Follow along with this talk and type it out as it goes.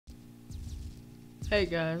Hey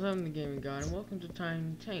guys, I'm the Gaming God, and welcome to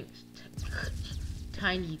Tiny Tanks.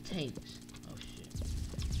 Tiny Tanks. Oh shit.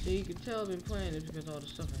 So you can tell I've been playing this because of all the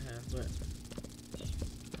stuff I have, but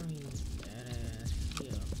I mean, badass.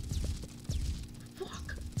 Yeah.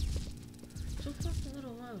 Fuck! So fucking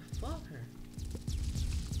little motherfucker.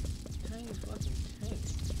 Tiny fucking tank.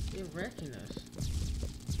 They're wrecking us.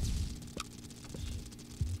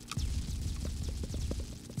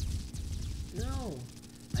 No!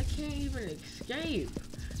 I can't even escape.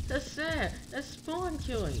 That's sad. That's spawn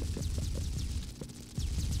killing.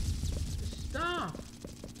 Stop.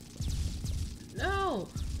 No.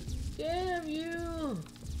 Damn you.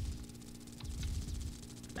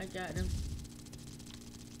 I got him.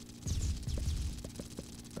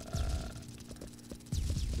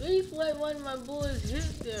 Please let one of my bullets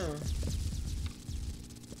hit them.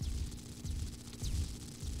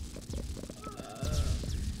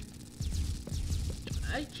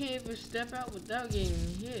 I can't even step out without getting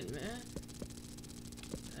hit, man.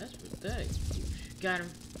 That's pathetic. Got him.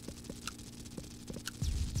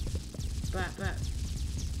 Bop, bop.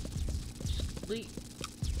 Sleep.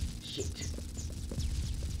 Shit.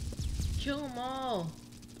 Kill them all.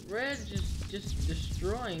 Red just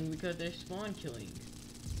destroying because they're spawn killing.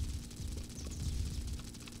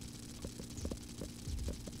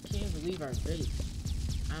 Can't believe our base.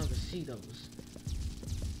 I don't see those.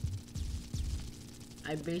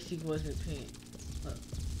 I basically wasn't paying. Look.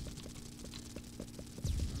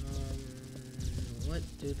 What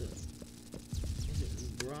do the? Is it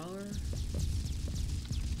the brawler?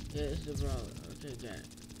 Yeah, it's the brawler. Okay, got it.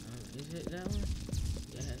 Is it that one?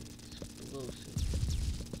 Yeah, explosive.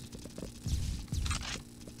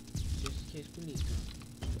 Just in case we need some.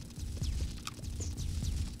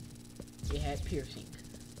 It had piercing.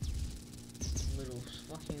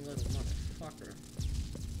 Fucking little motherfucker.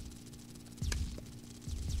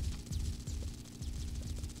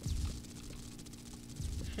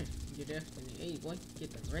 Your destiny. Hey, boy, get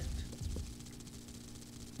the rekt.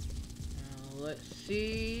 Now let's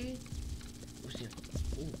see. What's here?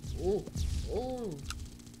 Oh, oh, oh.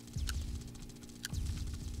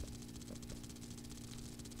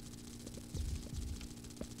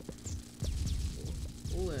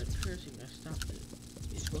 Oh, that piercing. I stopped it.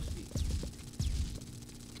 It's supposed to be.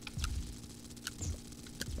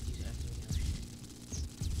 He's after me.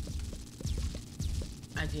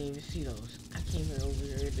 I didn't even see those. I came here over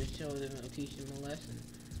here to show them and teach them a lesson.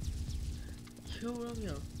 Kill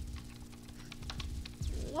Romeo.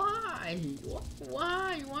 Why?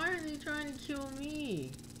 Why? Why are they trying to kill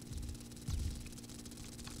me?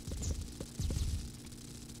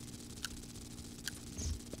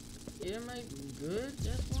 Am I good?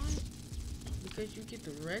 That's why? Because you get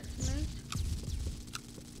the rekt, mate?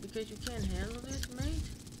 Because you can't handle this, mate?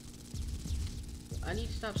 I need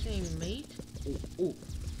to stop saying mate? Oh,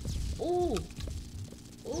 oh,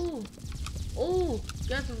 oh, oh,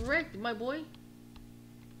 got the rekt, my boy.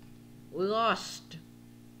 We lost.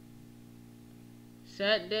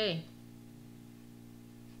 Sad day.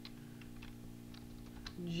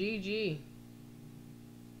 GG.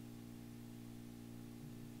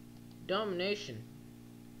 Domination.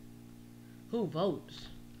 Who votes?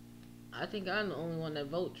 I think I'm the only one that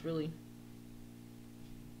votes, really.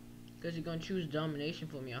 Because you're gonna choose domination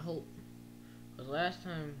for me, I hope. Because last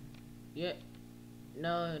time, yeah,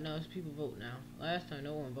 no, it's people vote now. Last time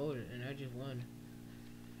no one voted and I just won.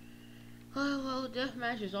 Oh, well,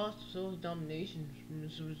 deathmatch is also so is domination.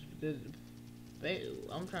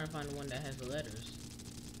 I'm trying to find the one that has the letters.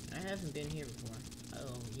 I haven't been here before.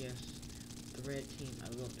 Oh, yes. The red team. I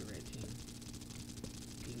love the red team.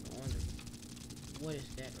 Being honored. What is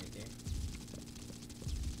that right there?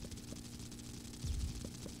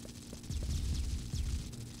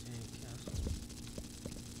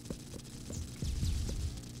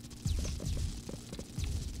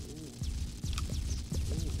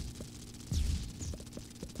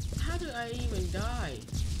 How did I even die?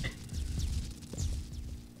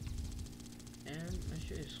 And I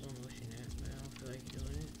should have slow motion it, but I don't feel like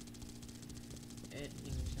doing it.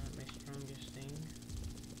 Editing is not my strongest thing.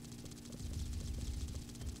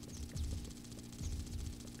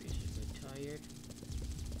 Basically tired.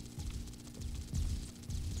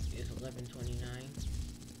 It's 11:29.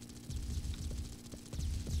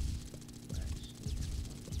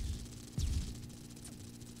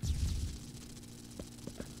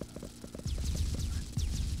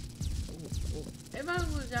 If I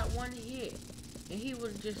would've got one hit and he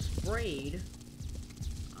would've just sprayed,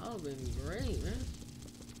 I would've been great, man.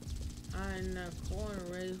 I in that corner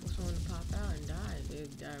ready for someone to pop out and die.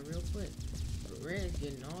 They'd die real quick. But Red's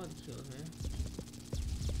getting all the kills, man.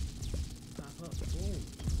 Pop up, boom.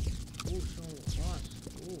 Ooh, someone was lost.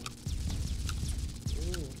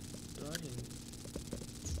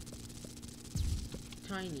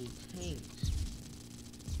 tiny tanks.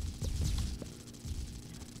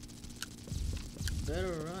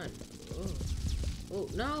 Better run. Oh, oh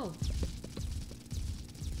no!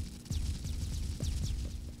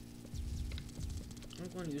 I'm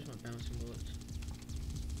going to use my bouncing bullets.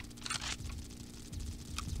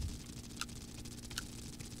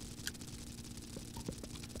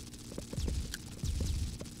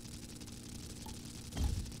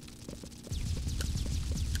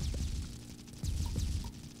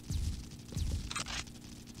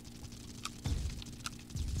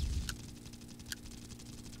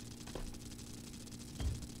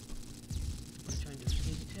 I'm trying to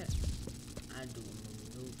sneak attack. I do a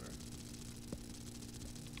maneuver.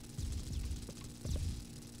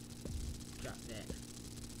 Drop that.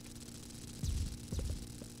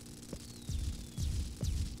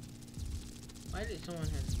 Why did someone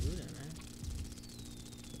have to do that, man?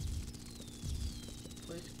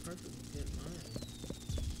 Place a perfectly good mine.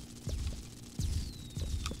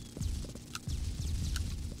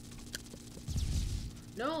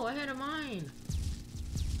 No, I had a mine.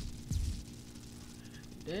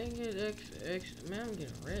 Dang it, X, man, I'm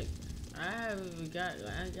getting wrecked. I got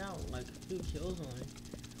like a few kills on it,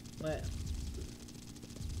 but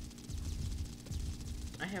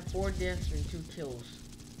I have 4 deaths and 2 kills.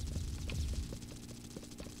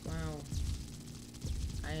 Wow,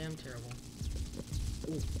 I am terrible.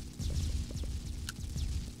 Ooh.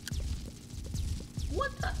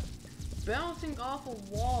 What the? Bouncing off of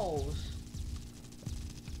walls.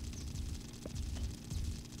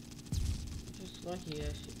 Just lucky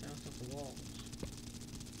that shit bounced off the walls.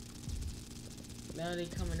 Now they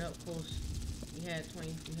coming up close. We have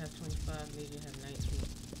 25, maybe have 19.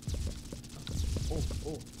 Oh,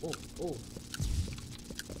 oh, oh, oh.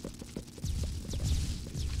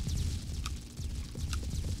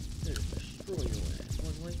 Destroy your ass.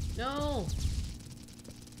 One way. No!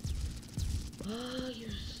 Oh, you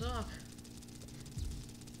suck.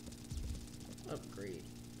 Upgrade.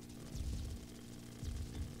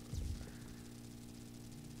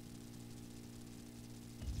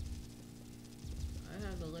 I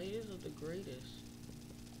have the latest of the greatest.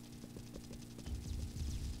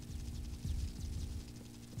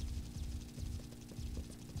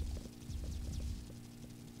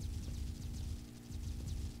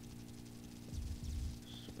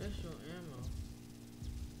 Special ammo.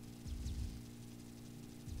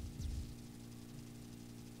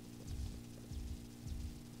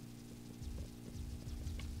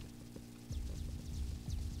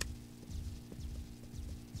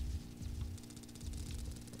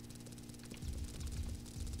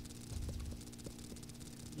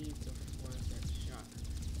 Leave the ones that shock.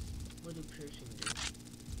 What do piercing do?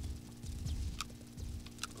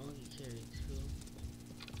 Only carry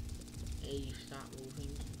 2. And you stop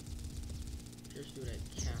moving. Just do that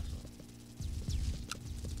castle.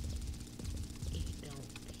 It don't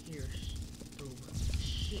pierce through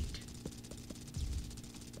shit.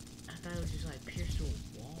 I thought it was just like pierce through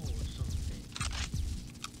a wall or something.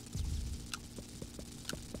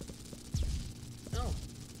 No.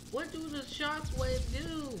 What do the shockwave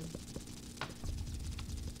do?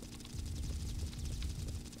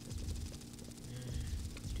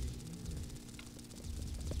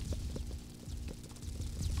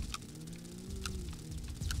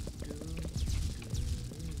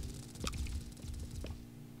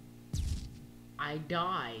 I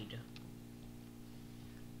died.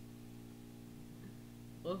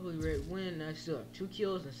 Luckily, Red win. I still have 2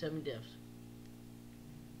 kills and 7 deaths.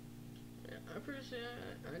 Yeah, I'm pretty sure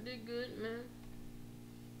I did good, man.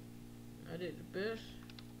 I did the best.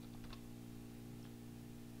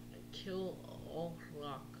 Kill all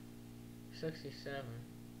clock 67.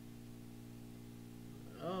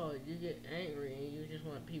 Oh, you get angry and you just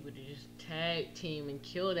want people to just tag team and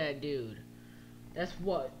kill that dude. That's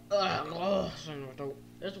what.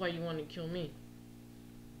 That's why you want to kill me.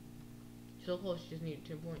 So close, just needed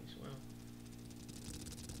 10 points. Wow.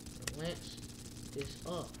 Lance this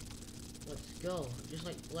up. Let's go. Just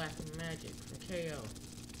like Black Magic from KO.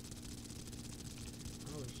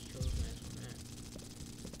 I always chose Lance on that.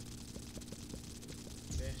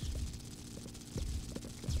 Best.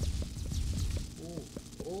 Ooh,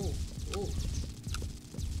 ooh, ooh.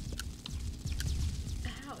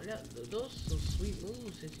 Ow, those are some sweet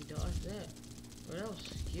moves since he dodged that. But that was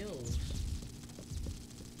skills.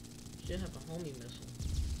 Should have a homie missile.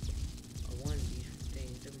 I want these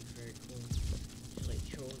things. That'd be very cool. Just like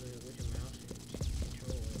control it with your mouse and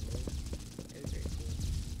control it. That'd be very cool.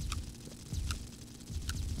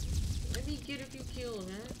 Let me get a few kills,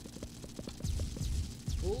 man.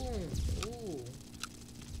 Boom. Ooh.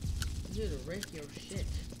 You here to wreck your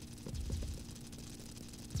shit.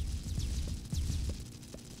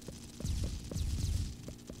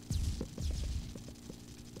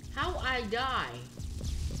 How I die?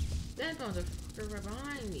 That motherfucker right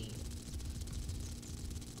behind me.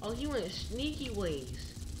 Oh, he went sneaky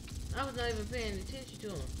ways. I was not even paying attention to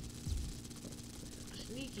him.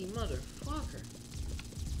 Sneaky motherfucker.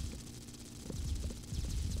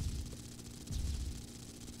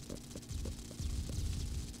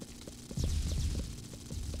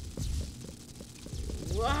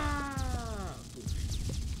 Wow.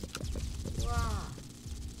 Wow.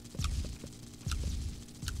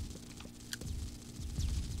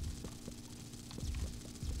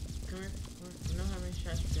 Come here. You know how many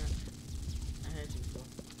shots you got? I had you before.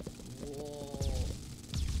 Whoa.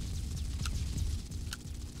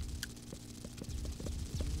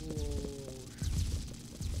 Whoa.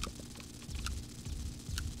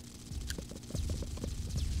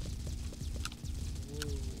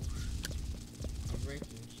 Whoa. I'm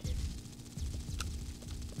wrecking shit.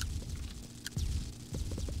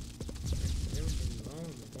 Everything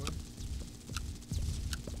wrong, boy.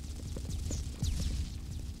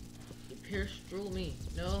 It pierced through me.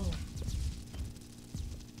 No.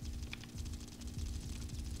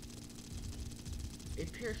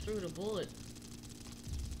 It pierced through the bullet.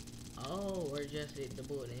 Oh, or just hit the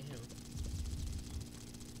bullet in him.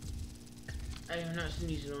 I am not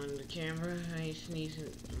sneezing on the camera. I ain't sneezing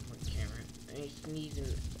on the camera. I ain't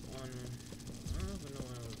sneezing on. I don't even know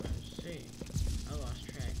what I was about to say. I lost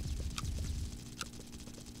track.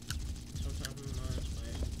 Sometimes my mind's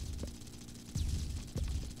blank.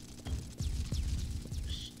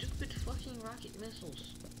 Stupid fucking rocket missiles.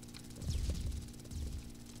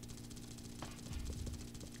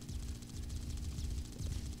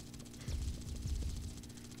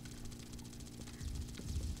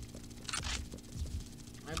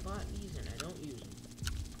 I bought these and I don't use them.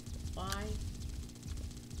 Why?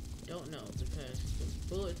 Don't know, because the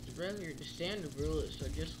bullets, the standard bullets are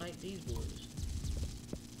just like these bullets.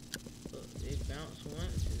 Look, they bounce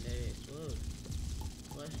once and they explode.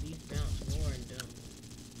 Plus these bounce more and don't.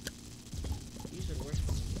 These are worse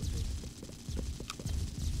bullets.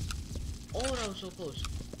 Oh, that was so close.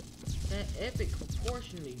 That epic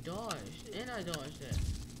proportionally dodged, and I dodged that.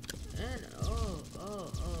 And oh,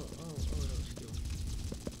 that was skill.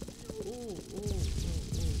 Ooh.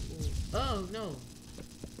 Oh no.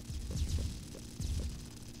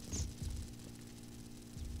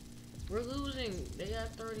 We're losing. They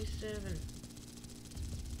got 37.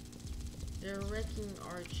 They're wrecking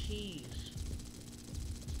our cheese.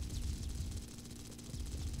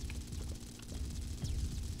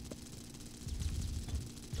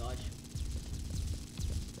 Dodge.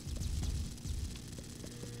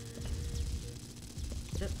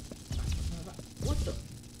 What the?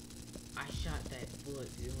 I shot that bullet.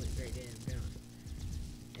 It went right there and bounced.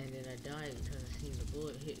 And then I died because I seen the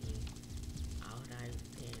bullet hit me. I was not even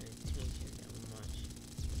paying attention that much.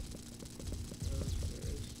 It was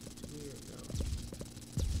very weird though.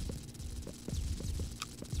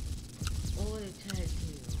 Oh, they tagged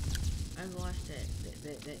me though. I watched that.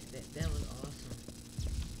 That was awesome.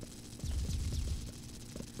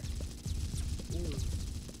 Ooh.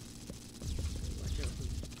 Watch out for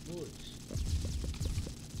these bullets.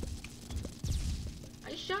 I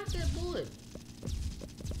shot that bullet.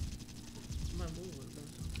 My bullet would have been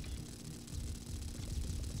something.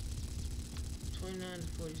 29 to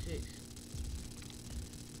 46.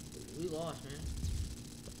 We lost, man.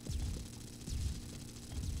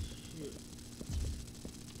 Shit.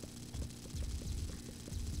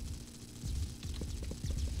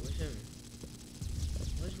 What's happening?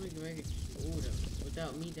 Wish we can make it. Ooh,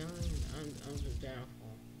 without me dying, I'm just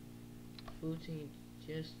downfall. Food team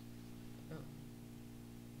just. Oh.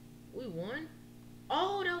 We won?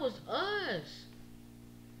 Oh, that was us!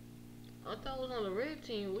 I thought it was on the red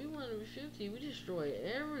team. We won the 50. We destroyed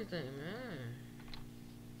everything, man.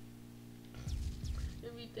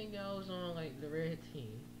 Let me think I was on, like, the red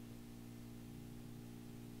team.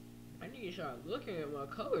 I need to start looking at my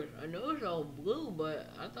colors. I know it's all blue, but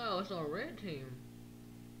I thought I was on red team.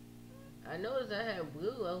 I noticed I had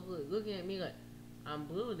blue. I was looking at me like, I'm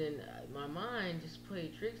blue. Then my mind just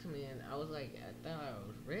played tricks on me, and I was like, I thought I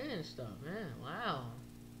was red and stuff, man. Wow.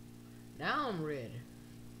 Now I'm red.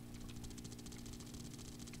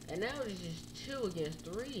 And now it's just 2 against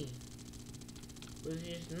 3. Which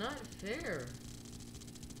is not fair.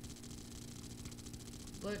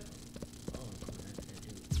 But, oh, come on, that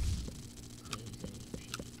dude. Crazy MVP.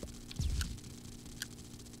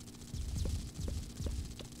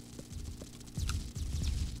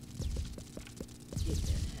 Get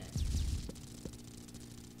that hat.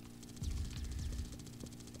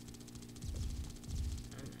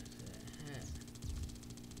 I'm after that hat.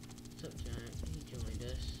 What's up, Giant? He joined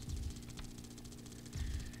us.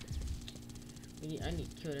 I need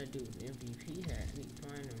to kill that dude with MVP hat. I need to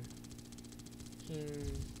find him.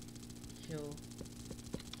 King, kill.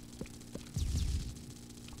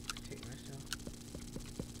 Take myself.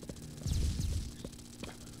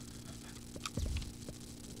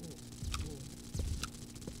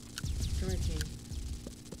 Come here, King.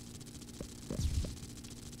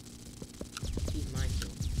 He's my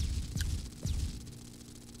kill.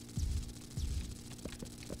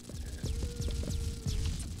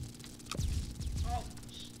 Oh,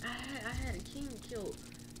 I had a king killed.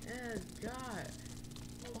 Oh, God.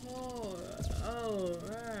 Oh,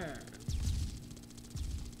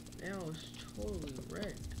 that was totally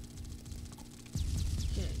wrecked. You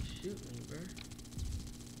can't shoot me, bro.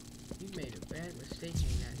 You made a bad mistake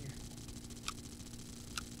hanging out here.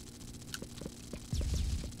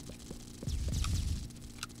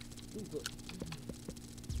 Ooh, good.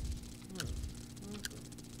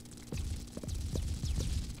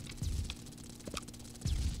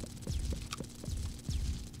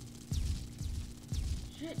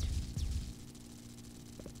 Shit.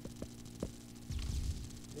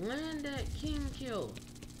 Land that king kill.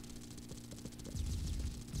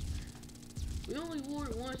 We only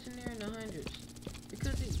ward once and they're in the hundreds.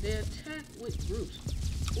 Because they attack with groups.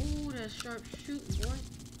 Ooh, that's sharp shooting, boy.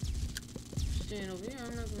 Stand over here.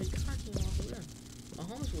 I'm not gonna be cocking off of there. My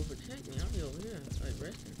homies will protect me. I'll be over here, like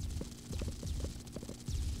resting.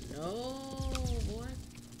 No, boy.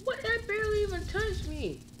 What? That barely even touched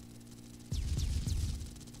me.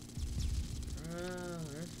 Oh,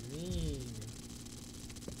 that's mean.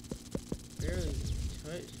 Barely even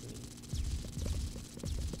touched me.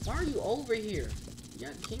 Why are you over here? You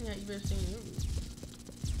got king hat, you better stay in your room.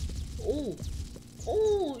 Oh!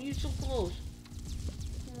 Oh! You so close!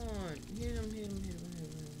 Come on. Hit him, hit him, hit him, hit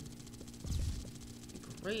him. It'd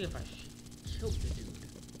be great if I killed the dude.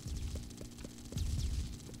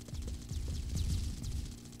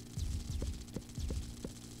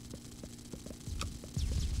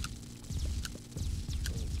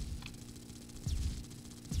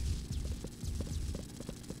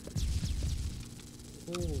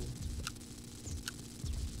 Oh.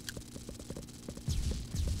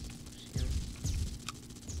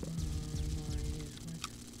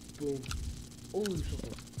 Boom. Oh, you so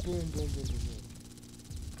close. Boom, boom, boom, boom, boom.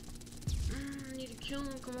 I need to kill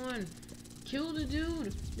him, come on. Kill the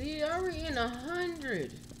dude. They already in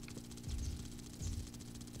 100.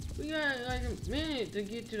 We got like a minute to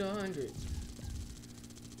get to the 100.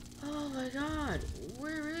 Oh my god.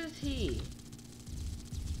 Where is he?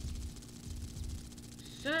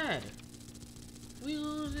 Sad. If we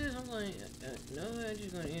lose this, I'm going no, I'm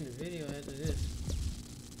just gonna end the video after this.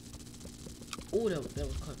 Oh, that was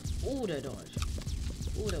clever. Oh, that dodge.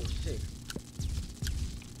 Oh, that was sick.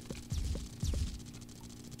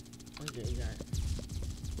 Okay, you got it.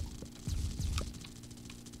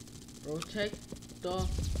 Protect the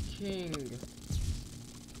king.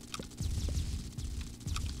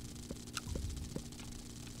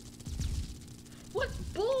 What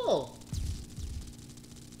bull?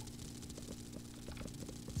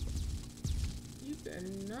 You better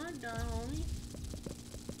not die, homie.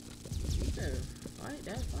 You better fight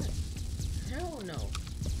that fight. Hell no.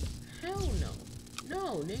 Hell no. No,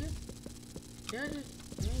 nigga. That is...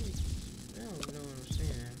 I don't know what I'm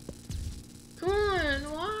saying. Come on,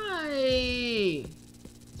 why?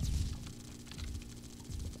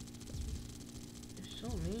 You're so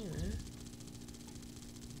mean, man.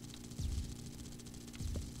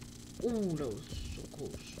 Ooh, that was so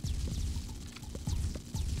close.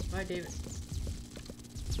 Bye, David.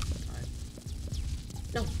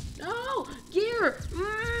 No, no, gear.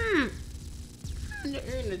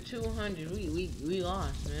 They're in the 200. We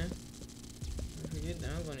lost, man. Don't forget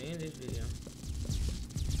that. I'm gonna end this video.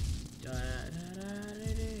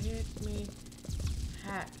 Hit me.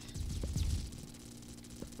 Hat.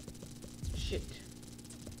 Shit.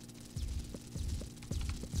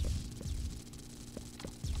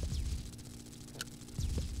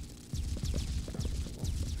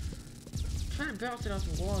 Trying to bounce it off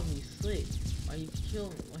the wall and he slick. While he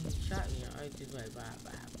killed me, when he shot me, I just like bye.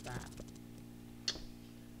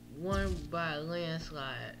 Won by a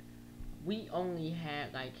landslide. We only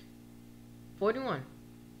had like 41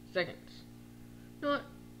 seconds. You know what?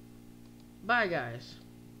 Bye, guys.